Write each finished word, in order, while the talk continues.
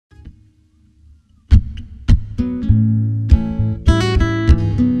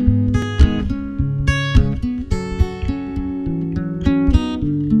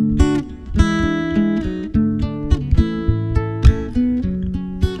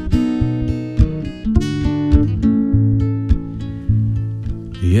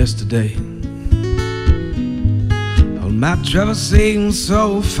yesterday. All my troubles seem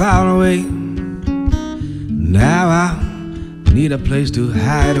so far away. Now I need a place to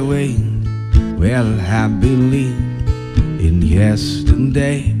hide away. Well, I believe in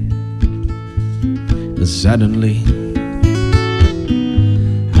yesterday. And suddenly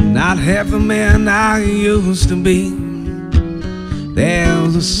I'm not half the man I used to be.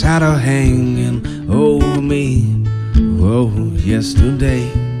 There's a shadow hanging over me. Oh, yesterday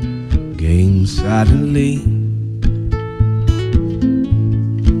came suddenly.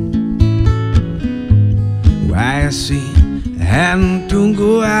 Why she had to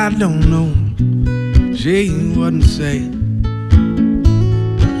go, I don't know. She wouldn't say.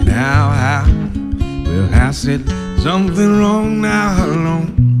 Now I said something wrong now alone.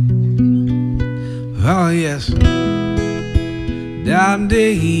 Oh yes, that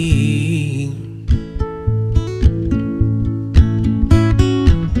day.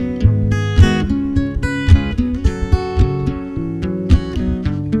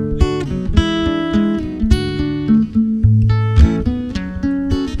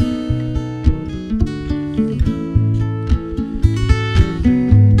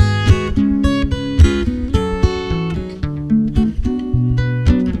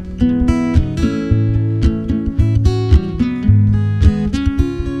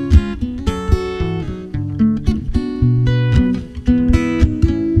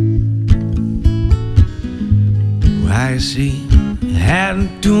 Why she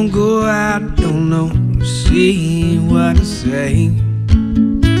had to go, I don't know. She wouldn't say.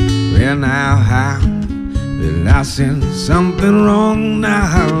 Well, now how will I said something wrong now?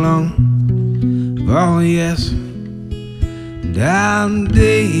 How long? Oh yes, that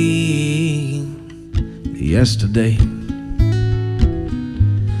day, yesterday.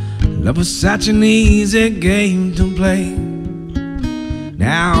 Love was such an easy game to play.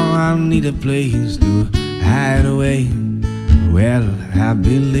 Now I need a place to hide away. Well, I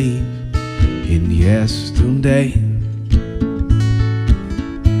believe in yesterday.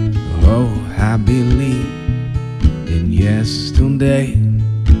 Oh, I believe in yesterday.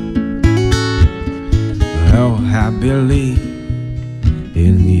 Oh, I believe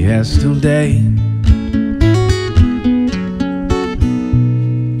in yesterday.